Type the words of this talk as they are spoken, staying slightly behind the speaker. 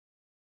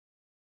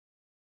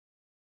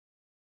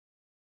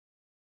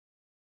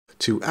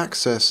To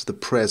access the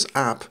PRES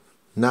app,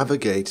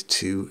 navigate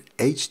to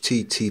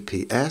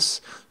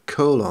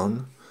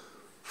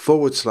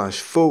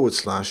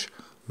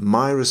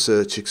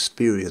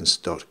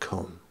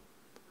https://myresearchexperience.com.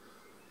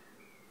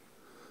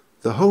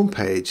 The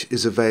homepage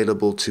is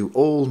available to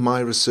all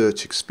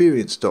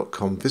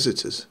myresearchexperience.com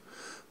visitors,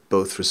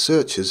 both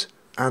researchers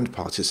and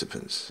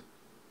participants.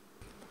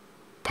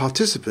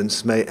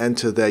 Participants may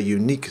enter their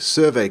unique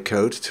survey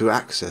code to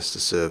access the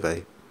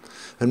survey,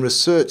 and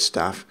research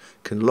staff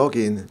can log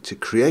in to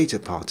create a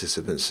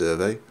participant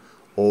survey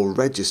or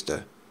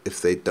register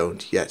if they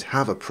don't yet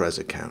have a PRES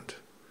account.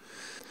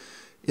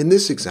 In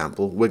this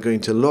example, we're going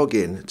to log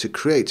in to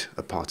create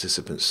a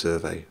participant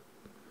survey.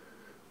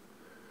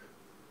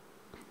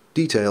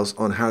 Details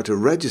on how to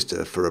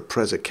register for a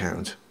PRES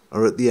account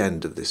are at the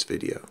end of this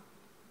video.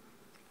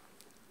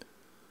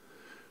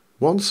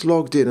 Once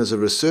logged in as a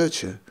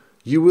researcher,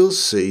 you will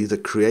see the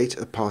Create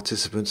a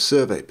Participant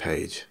Survey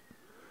page.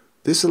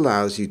 This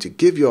allows you to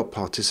give your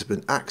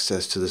participant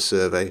access to the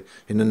survey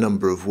in a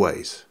number of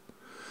ways.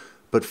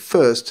 But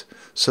first,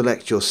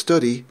 select your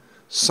study,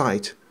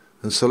 site,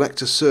 and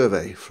select a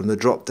survey from the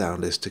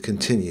drop-down list to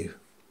continue.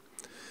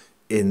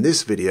 In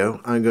this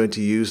video, I'm going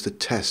to use the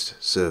test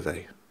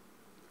survey.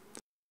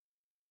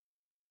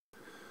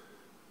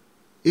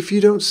 If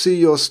you don't see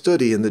your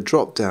study in the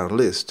drop-down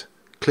list,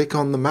 click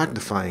on the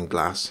magnifying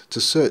glass to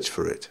search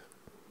for it.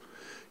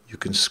 You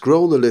can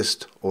scroll the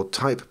list or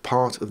type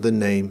part of the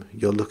name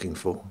you're looking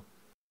for.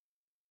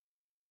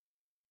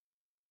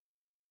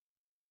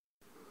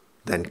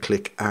 Then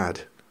click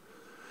Add.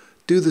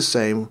 Do the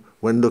same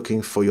when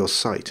looking for your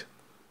site.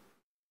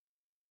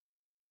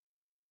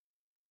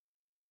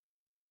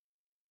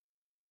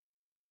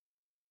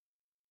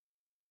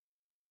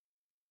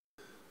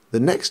 The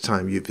next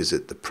time you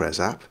visit the PRES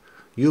app,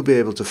 you'll be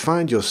able to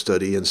find your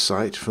study and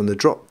site from the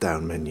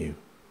drop-down menu.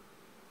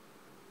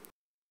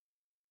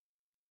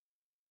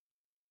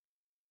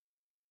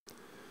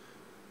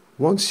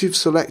 Once you've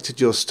selected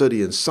your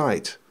study and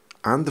site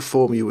and the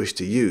form you wish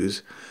to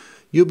use,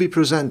 you'll be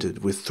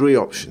presented with three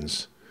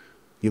options.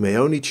 You may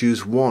only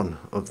choose one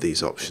of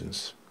these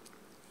options.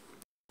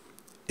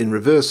 In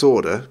reverse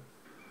order,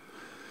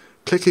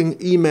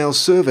 clicking Email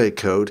Survey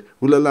Code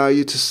will allow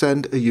you to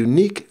send a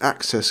unique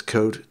access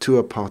code to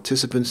a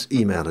participant's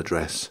email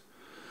address.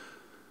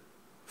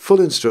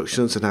 Full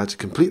instructions on how to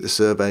complete the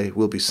survey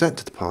will be sent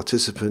to the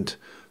participant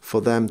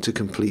for them to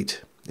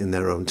complete in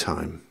their own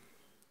time.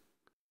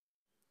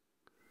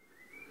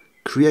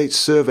 Create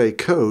Survey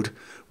Code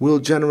will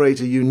generate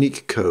a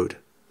unique code.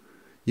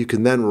 You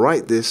can then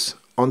write this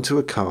onto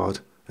a card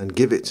and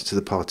give it to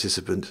the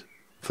participant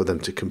for them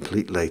to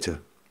complete later.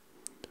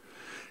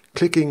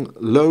 Clicking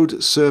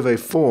Load Survey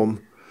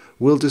Form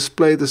will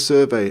display the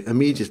survey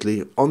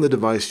immediately on the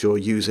device you're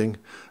using,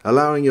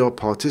 allowing your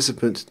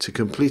participant to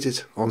complete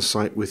it on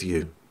site with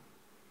you.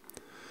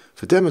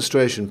 For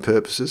demonstration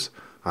purposes,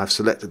 I've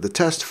selected the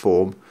test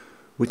form,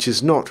 which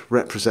is not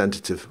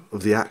representative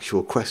of the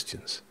actual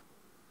questions.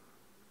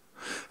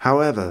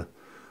 However,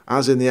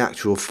 as in the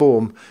actual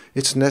form,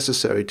 it's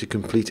necessary to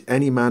complete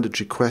any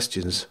mandatory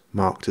questions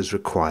marked as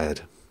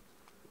required.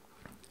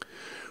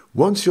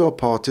 Once your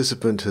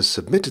participant has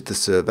submitted the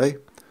survey,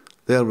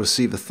 they'll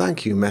receive a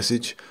thank you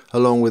message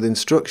along with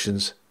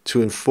instructions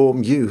to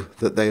inform you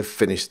that they have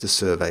finished the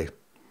survey.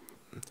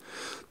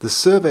 The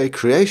survey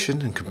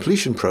creation and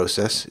completion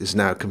process is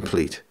now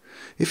complete.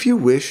 If you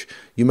wish,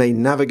 you may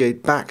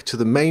navigate back to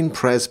the main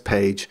PRES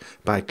page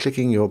by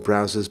clicking your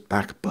browser's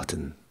back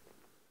button.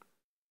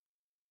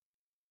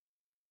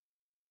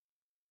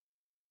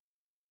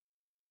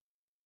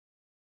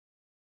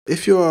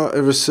 If you are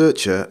a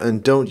researcher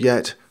and don't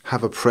yet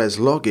have a PRES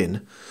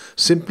login,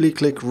 simply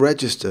click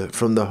Register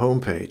from the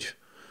homepage.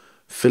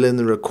 Fill in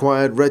the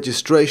required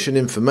registration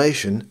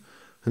information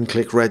and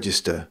click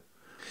Register.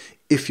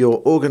 If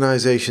your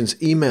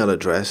organization's email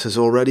address has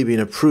already been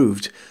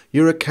approved,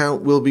 your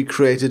account will be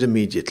created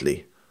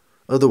immediately.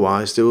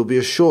 Otherwise, there will be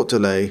a short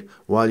delay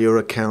while your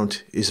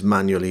account is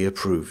manually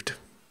approved.